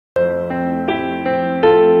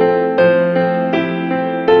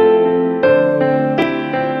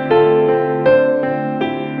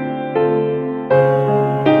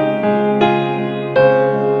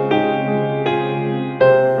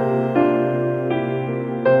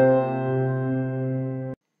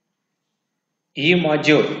E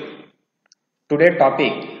module. Today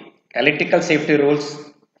topic electrical safety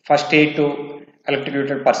rules, first aid to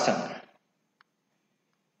electrocuted person.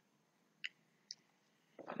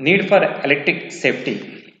 Need for electric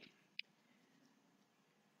safety.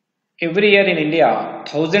 Every year in India,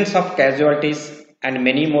 thousands of casualties and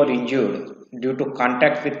many more injured due to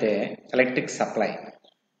contact with the electric supply.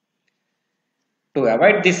 To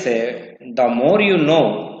avoid this, the more you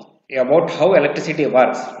know about how electricity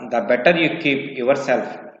works, the better you keep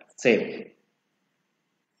yourself safe.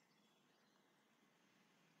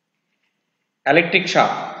 Electric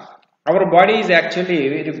shock. Our body is actually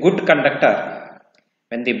a very good conductor.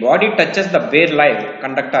 When the body touches the bare live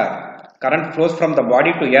conductor, current flows from the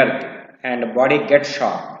body to earth and body gets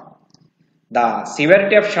shocked. The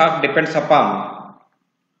severity of shock depends upon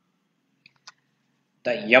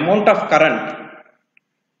the amount of current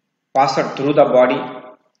passed through the body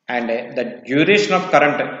and the duration of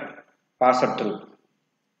current passed through.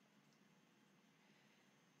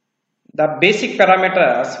 The basic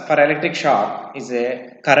parameters for electric shock is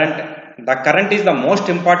a current. The current is the most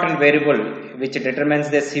important variable which determines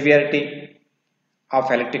the severity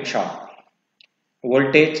of electric shock,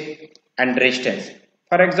 voltage and resistance.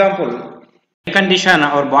 For example, in condition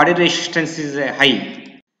our body resistance is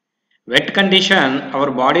high. Wet condition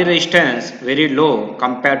our body resistance very low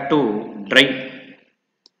compared to dry.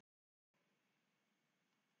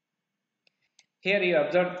 Here you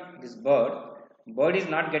observe this bird. Bird is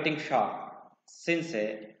not getting shocked since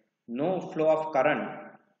no flow of current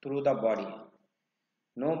through the body,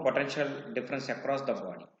 no potential difference across the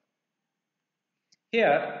body.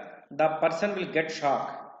 Here the person will get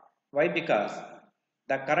shocked. Why? Because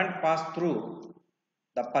the current passed through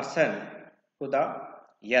the person to the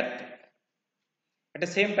earth. At the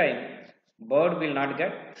same time, bird will not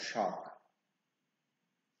get shocked.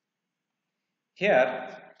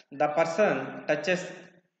 Here the person touches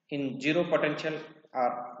in zero potential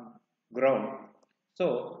or ground,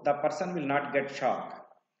 so the person will not get shocked.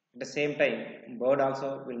 At the same time, bird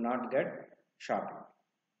also will not get shocked.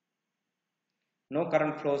 No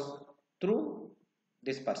current flows through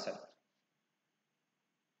this person.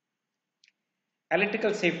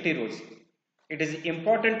 Electrical safety rules. It is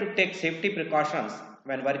important to take safety precautions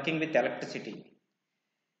when working with electricity.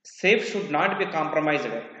 Safe should not be compromised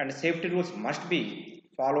and safety rules must be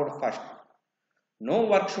followed first. No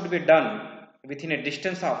work should be done within a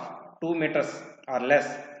distance of 2 meters or less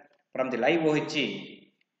from the live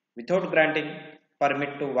OHE without granting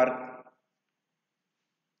permit to work.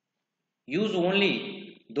 Use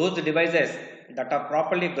only those devices that are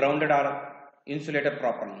properly grounded or insulated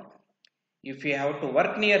properly. If you have to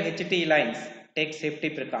work near HT lines, take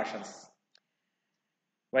safety precautions.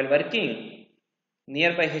 While working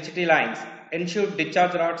nearby HT lines, ensure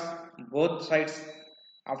discharge rods both sides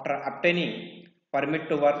after obtaining permit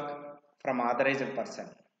to work from authorized person.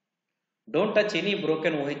 Don't touch any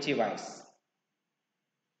broken OHE wires.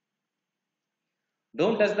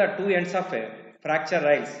 Don't touch the two ends of a fracture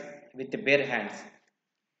rails with bare hands.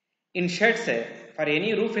 In sheds, for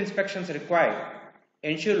any roof inspections required,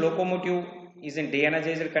 ensure locomotive is in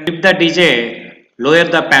de-energized condition. If the DJ, lower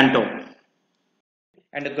the panto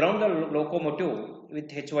and ground the locomotive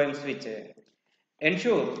with HOM switch.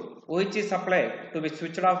 Ensure OHE supply to be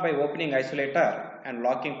switched off by opening isolator and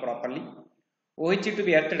locking properly. OHE to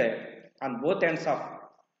be earthed on both ends of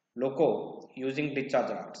loco using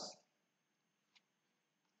discharge rods.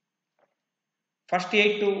 First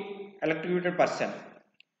aid to electrocuted person.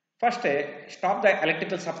 First, stop the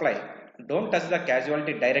electrical supply. Don't touch the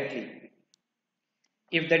casualty directly.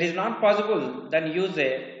 If that is not possible, then use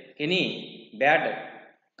any bad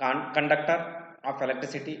conductor of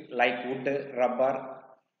electricity like wood, rubber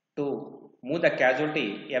to move the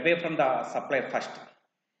casualty away from the supply first.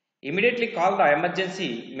 Immediately call the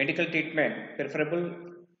emergency medical treatment, preferable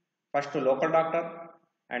first to local doctor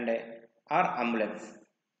and or ambulance.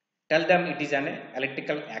 Tell them it is an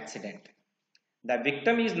electrical accident. The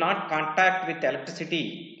victim is not contact with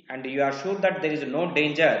electricity and you are sure that there is no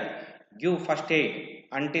danger. Give first aid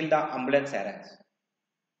until the ambulance arrives.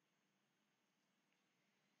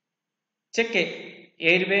 Check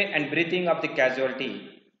airway and breathing of the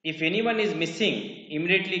casualty. If anyone is missing,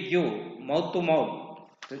 immediately give mouth to mouth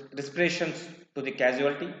respirations to the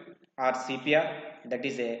casualty or CPR, that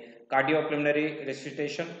is a cardiopulmonary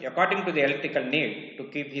resuscitation according to the electrical need to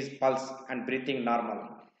keep his pulse and breathing normal.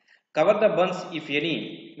 Cover the burns if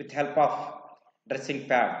any with help of dressing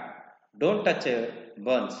pad. Don't touch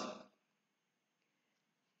burns.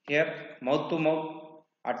 Here mouth to mouth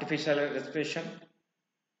artificial respiration.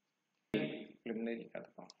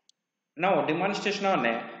 Now demonstration on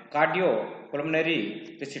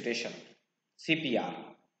cardiopulmonary resuscitation. CPR.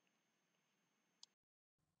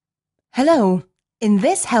 Hello! In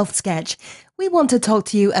this health sketch, we want to talk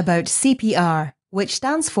to you about CPR, which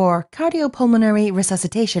stands for cardiopulmonary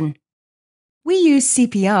resuscitation. We use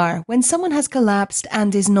CPR when someone has collapsed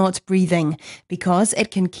and is not breathing because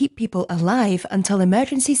it can keep people alive until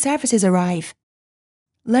emergency services arrive.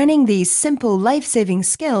 Learning these simple life-saving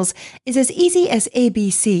skills is as easy as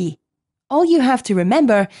ABC. All you have to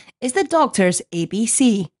remember is the doctor's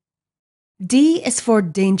ABC. D is for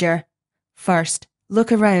danger. First,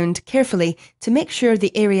 look around carefully to make sure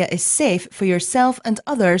the area is safe for yourself and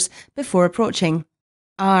others before approaching.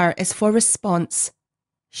 R is for response.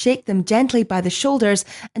 Shake them gently by the shoulders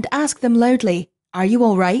and ask them loudly, "Are you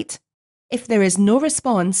all right?" If there is no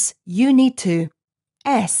response, you need to.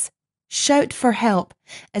 S. Shout for help,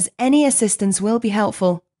 as any assistance will be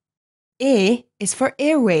helpful. A is for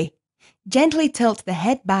airway. Gently tilt the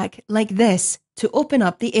head back like this to open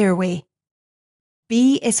up the airway.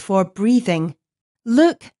 B is for breathing.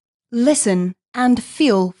 Look, listen, and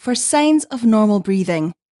feel for signs of normal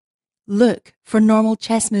breathing. Look for normal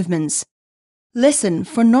chest movements. Listen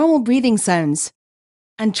for normal breathing sounds.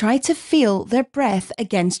 And try to feel their breath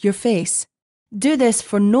against your face. Do this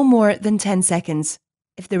for no more than 10 seconds.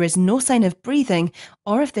 If there is no sign of breathing,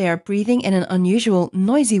 or if they are breathing in an unusual,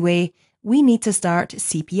 noisy way, we need to start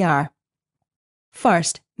CPR.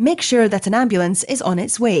 First, make sure that an ambulance is on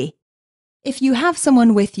its way. If you have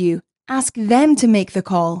someone with you, ask them to make the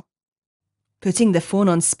call. Putting the phone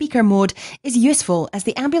on speaker mode is useful as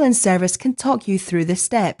the ambulance service can talk you through the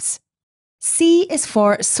steps. C is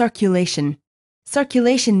for circulation.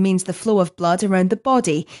 Circulation means the flow of blood around the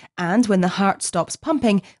body, and when the heart stops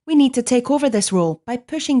pumping, we need to take over this role by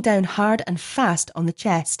pushing down hard and fast on the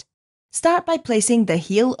chest. Start by placing the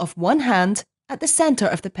heel of one hand at the centre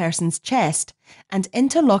of the person's chest and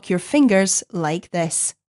interlock your fingers like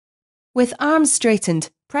this. With arms straightened,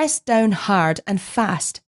 press down hard and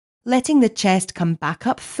fast, letting the chest come back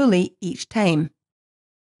up fully each time.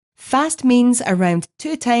 Fast means around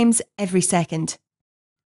 2 times every second.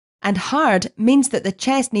 And hard means that the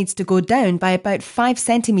chest needs to go down by about 5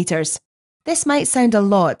 centimetres. This might sound a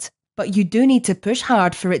lot, but you do need to push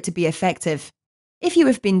hard for it to be effective. If you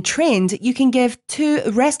have been trained, you can give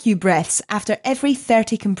 2 rescue breaths after every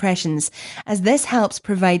 30 compressions, as this helps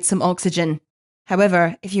provide some oxygen.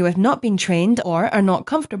 However, if you have not been trained or are not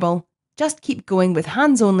comfortable, just keep going with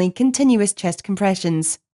hands-only continuous chest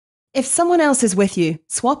compressions. If someone else is with you,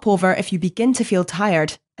 swap over if you begin to feel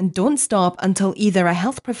tired, and don't stop until either a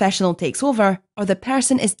health professional takes over or the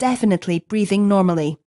person is definitely breathing normally.